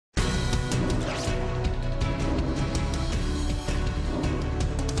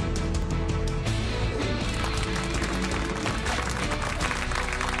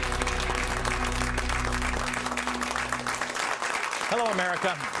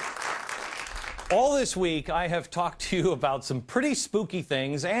America. All this week, I have talked to you about some pretty spooky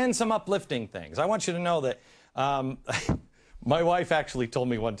things and some uplifting things. I want you to know that my wife actually told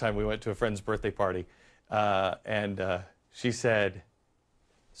me one time we went to a friend's birthday party, and she said,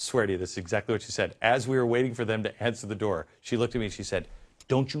 swear to you, this is exactly what she said. As we were waiting for them to answer the door, she looked at me and she said,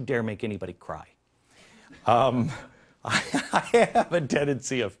 "Don't you dare make anybody cry." I have a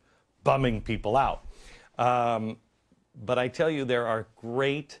tendency of bumming people out. But I tell you, there are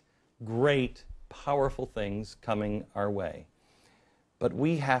great, great, powerful things coming our way. But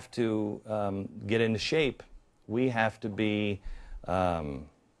we have to get into shape. We have to be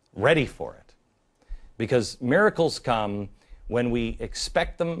ready for it. Because miracles come when we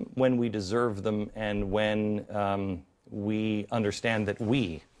expect them, when we deserve them, and when we understand that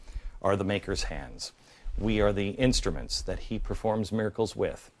we are the Maker's hands. We are the instruments that He performs miracles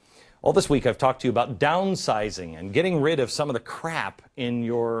with. All this week I've talked to you about downsizing and getting rid of some of the crap in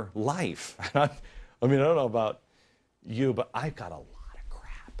your life. I mean, I don't know about you, but I've got a lot of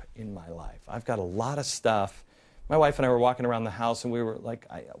crap in my life. I've got a lot of stuff. My wife and I were walking around the house and we were like,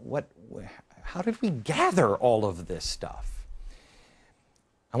 how did we gather all of this stuff?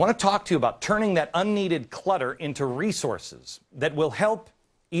 I want to talk to you about turning that unneeded clutter into resources that will help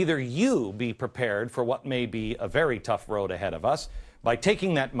either you be prepared for what may be a very tough road ahead of us, by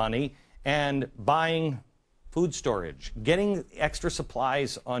taking that money and buying food storage, getting extra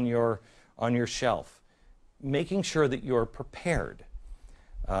supplies on your shelf, making sure that you're prepared,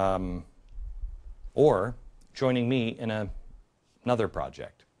 or joining me in another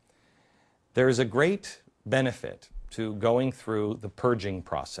project. There is a great benefit to going through the purging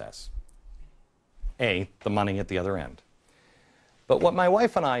process. The money at the other end. But what my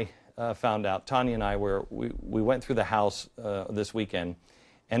wife and I found out, Tanya and I, we went through the house this weekend,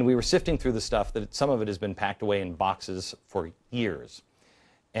 and we were sifting through the stuff that some of it has been packed away in boxes for years.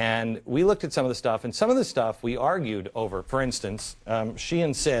 And we looked at some of the stuff, and some of the stuff we argued over. For instance, she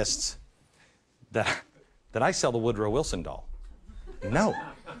insists that I sell the Woodrow Wilson doll. No,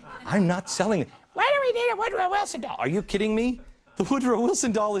 I'm not selling it. Why do we need a Woodrow Wilson doll? Are you kidding me? The Woodrow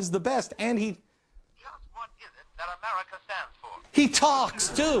Wilson doll is the best, and Just what is it that America stands for? he talks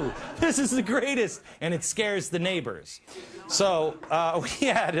too. This is the greatest, and it scares the neighbors. So we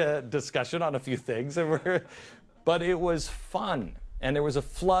had a discussion on a few things, but it was fun, and there was a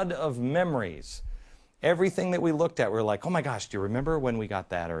flood of memories. Everything that we looked at, we were like, oh my gosh, do you remember when we got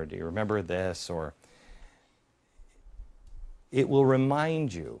that, or do you remember this, or it will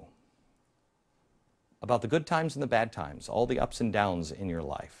remind you about the good times and the bad times, all the ups and downs in your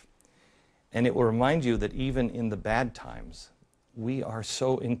life. And it will remind you that even in the bad times, we are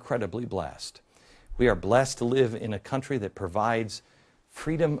so incredibly blessed. We are blessed to live in a country that provides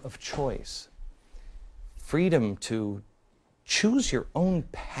freedom of choice, freedom to choose your own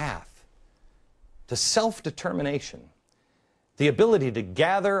path, to self-determination, the ability to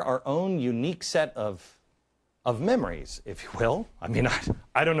gather our own unique set of memories, if you will. I mean,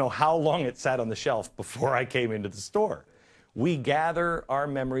 I don't know how long it sat on the shelf before I came into the store. We gather our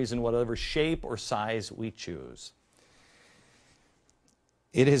memories in whatever shape or size we choose.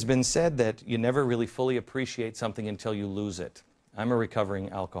 It has been said that you never really fully appreciate something until you lose it. I'm a recovering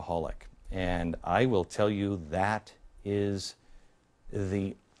alcoholic, and I will tell you that is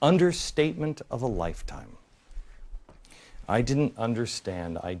the understatement of a lifetime. I didn't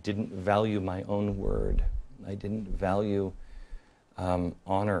understand. I didn't value my own word. I didn't value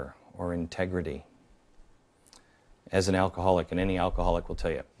honor or integrity. As an alcoholic, and any alcoholic will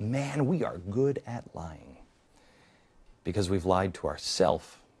tell you, man, we are good at lying. Because we've lied to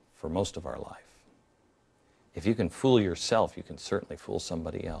ourselves for most of our life. If you can fool yourself, you can certainly fool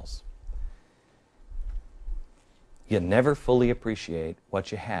somebody else. You never fully appreciate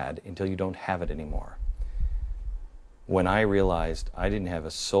what you had until you don't have it anymore. When I realized I didn't have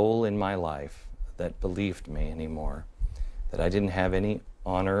a soul in my life that believed me anymore, that I didn't have any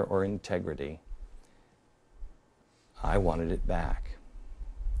honor or integrity, I wanted it back.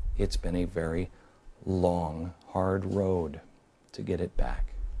 It's been a very long, hard road to get it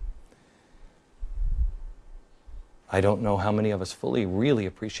back. I don't know how many of us fully really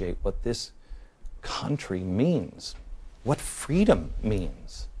appreciate what this country means, what freedom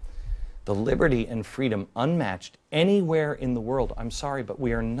means. The liberty and freedom unmatched anywhere in the world. I'm sorry, but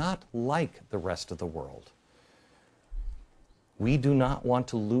we are not like the rest of the world. We do not want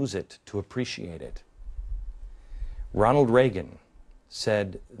to lose it to appreciate it. Ronald Reagan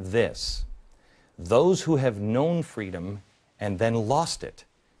said this: "Those who have known freedom and then lost it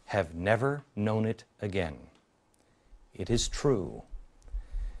have never known it again." It is true.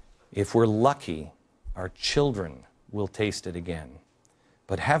 If we're lucky, our children will taste it again.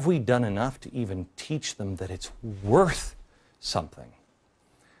 But have we done enough to even teach them that it's worth something?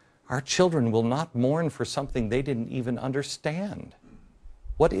 Our children will not mourn for something they didn't even understand.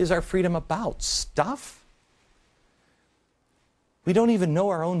 What is our freedom about? Stuff? We don't even know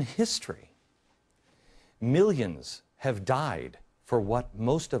our own history. Millions have died for what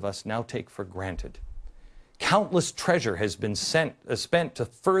most of us now take for granted. Countless treasure has been spent to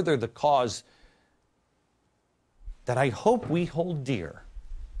further the cause that I hope we hold dear.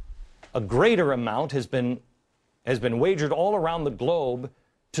 A greater amount has been wagered all around the globe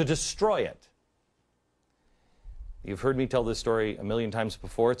to destroy it. You've heard me tell this story a million times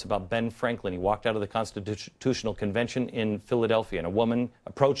before. It's about Ben Franklin. He walked out of the Constitutional Convention in Philadelphia, and a woman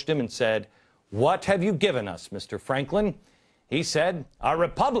approached him and said, "What have you given us, Mr. Franklin?" He said, "A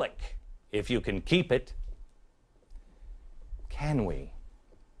republic, if you can keep it." Can we?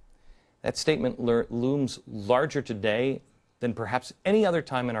 That statement looms larger today than perhaps any other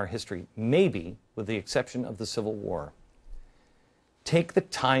time in our history, maybe with the exception of the Civil War. Take the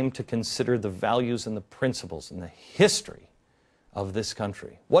time to consider the values and the principles and the history of this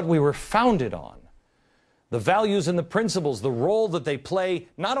country, what we were founded on, the values and the principles, the role that they play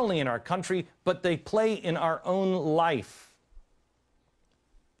not only in our country, but they play in our own life.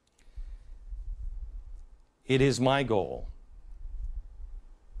 It is my goal,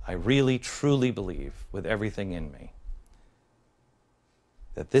 I really, truly believe with everything in me,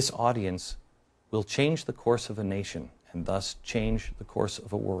 that this audience will change the course of a nation and thus change the course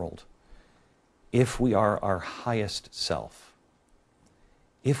of a world if we are our highest self,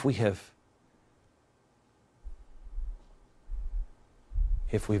 if we've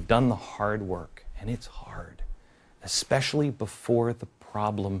done the hard work, and it's hard, especially before the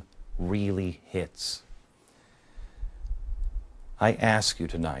problem really hits. I ask you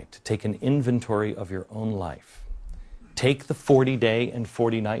tonight to take an inventory of your own life. Take the 40-day and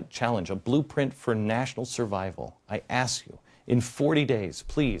 40-night challenge, a blueprint for national survival. I ask you, in 40 days,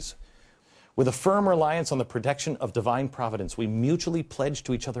 please, with a firm reliance on the protection of divine providence, we mutually pledge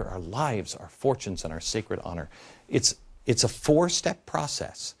to each other our lives, our fortunes, and our sacred honor. It's a 4-step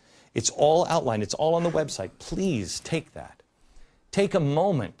process. It's all outlined. It's all on the website. Please take that. Take a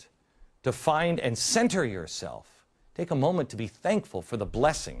moment to find and center yourself. Take a moment to be thankful for the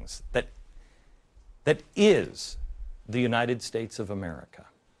blessings that is the United States of America.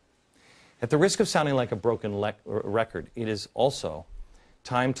 At the risk of sounding like a broken record, it is also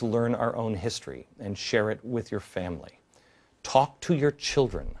time to learn our own history and share it with your family. Talk to your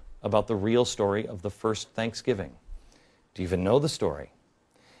children about the real story of the first Thanksgiving. Do you even know the story?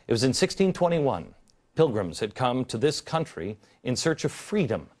 It was in 1621. Pilgrims had come to this country in search of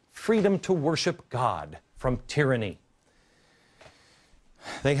freedom, freedom to worship God from tyranny.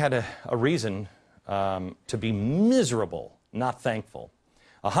 They had a reason to be miserable, not thankful.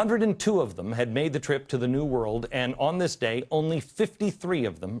 102 of them had made the trip to the New World, and on this day, only 53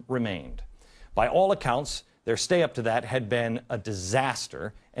 of them remained. By all accounts, their stay up to that had been a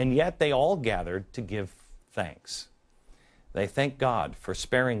disaster, and yet they all gathered to give thanks. They thanked God for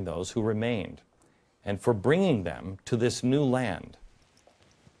sparing those who remained and for bringing them to this new land.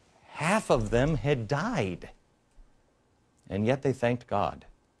 Half of them had died, and yet they thanked God.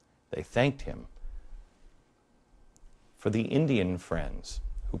 They thanked Him for the Indian friends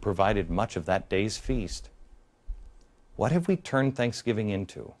who provided much of that day's feast. What have we turned Thanksgiving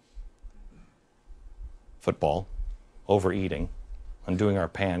into? Football, overeating, undoing our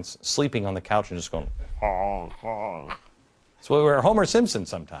pants, sleeping on the couch and just going, That's why we're Homer Simpson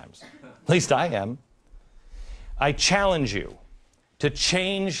sometimes. At least I am. I challenge you to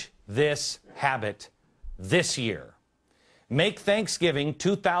change this habit this year. Make Thanksgiving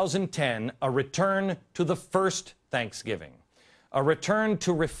 2010 a return to the first Thanksgiving, a return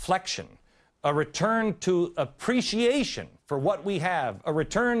to reflection, a return to appreciation for what we have, a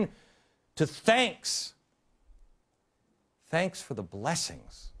return to thanks. Thanks for the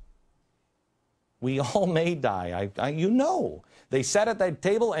blessings. We all may die. You know. They sat at that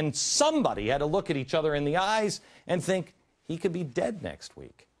table and somebody had to look at each other in the eyes and think, he could be dead next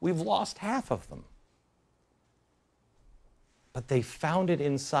week. We've lost half of them. But they found it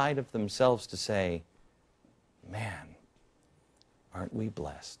inside of themselves to say, man, aren't we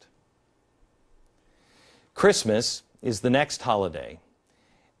blessed? Christmas is the next holiday.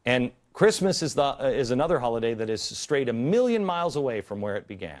 And Christmas is another holiday that is strayed 1,000,000 miles away from where it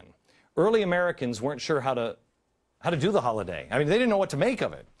began. Early Americans weren't sure how to do the holiday. I mean, they didn't know what to make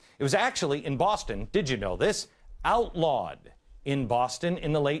of it. It was actually in Boston, did you know this? Outlawed in Boston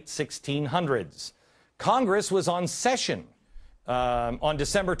in the late 1600s. Congress was on session on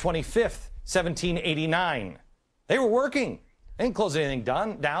December 25th, 1789. They were working, They didn't close anything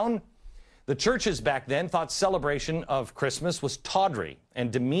down. The churches back then thought celebration of Christmas was tawdry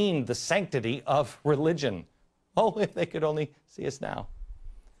and demeaned the sanctity of religion. Oh, if they could only see us now.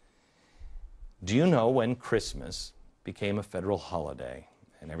 Do you know when Christmas became a federal holiday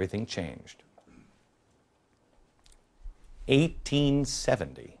and everything changed?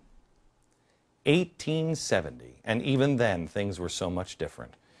 1870. 1870. And even then, things were so much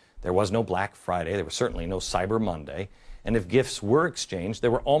different. There was no Black Friday. There was certainly no Cyber Monday. And if gifts were exchanged, they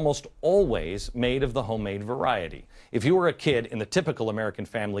were almost always made of the homemade variety. If you were a kid in the typical American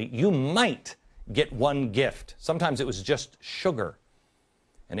family, you might get one gift. Sometimes it was just sugar.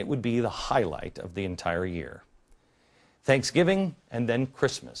 And it would be the highlight of the entire year. Thanksgiving and then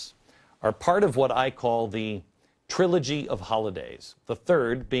Christmas are part of what I call the trilogy of holidays, the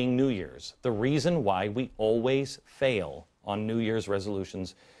third being New Year's. The reason why we always fail on New Year's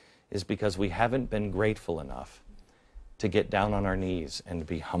resolutions is because we haven't been grateful enough to get down on our knees and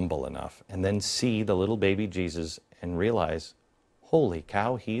be humble enough and then see the little baby Jesus and realize, holy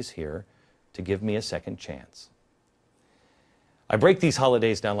cow, he's here to give me a second chance. I break these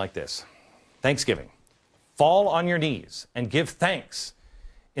holidays down like this. Thanksgiving. Fall on your knees and give thanks.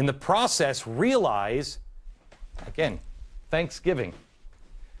 In the process, realize, again, Thanksgiving.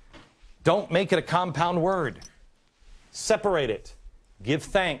 Don't make it a compound word. Separate it. Give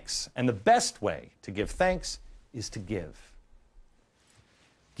thanks. And the best way to give thanks is to give.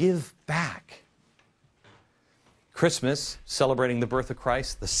 Give back. Christmas, celebrating the birth of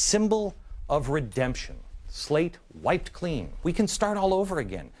Christ, the symbol of redemption. Slate wiped clean. We can start all over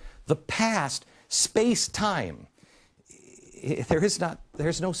again. The past, space-time.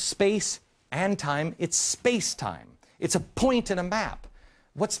 There's no space and time. It's space-time. It's a point in a map.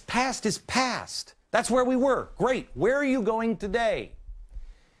 What's past is past. That's where we were. Great. Where are you going today?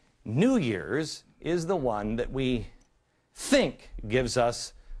 New Year's is the one that we think gives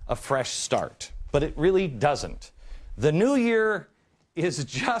us a fresh start, but it really doesn't. The new year is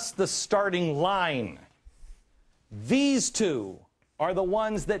just the starting line. These two are the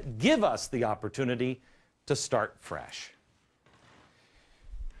ones that give us the opportunity to start fresh.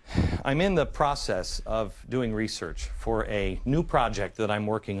 I'm in the process of doing research for a new project that I'm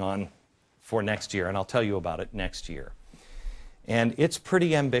working on for next year, and I'll tell you about it next year. And it's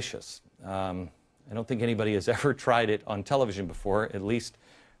pretty ambitious. I don't think anybody has ever tried it on television before, at least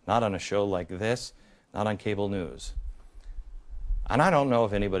not on a show like this, not on cable news. And I don't know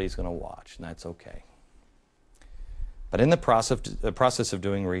if anybody's going to watch, and that's okay. But in the process of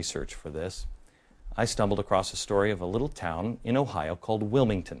doing research for this, I stumbled across a story of a little town in Ohio called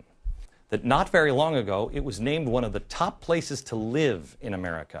Wilmington. That not very long ago, it was named one of the top places to live in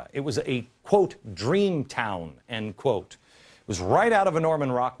America. It was a, quote, dream town, end quote. It was right out of a Norman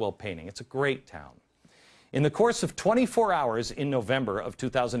Rockwell painting. It's a great town. In the course of 24 hours in November of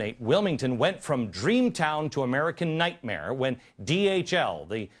 2008, Wilmington went from dream town to American nightmare when DHL,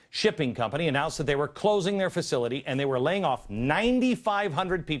 the shipping company, announced that they were closing their facility and they were laying off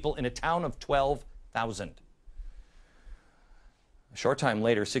 9,500 people in a town of 12,000. A short time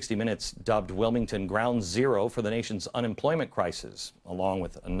later, 60 Minutes dubbed Wilmington ground zero for the nation's unemployment crisis. Along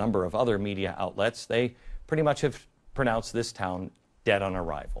with a number of other media outlets, they pretty much have pronounced this town dead on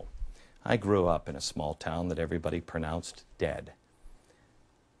arrival. I grew up in a small town that everybody pronounced dead.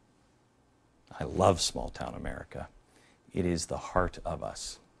 I love small town America. It is the heart of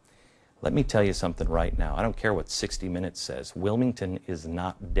us. Let me tell you something right now. I don't care what 60 Minutes says. Wilmington is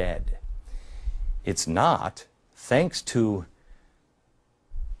not dead. It's not, thanks to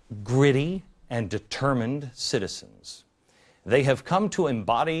gritty and determined citizens. They have come to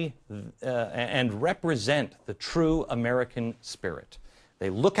embody and represent the true American spirit. They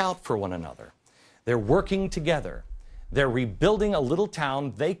look out for one another. They're working together. They're rebuilding a little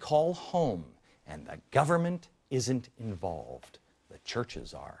town they call home. And the government isn't involved. The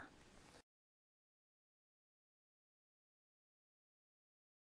churches are.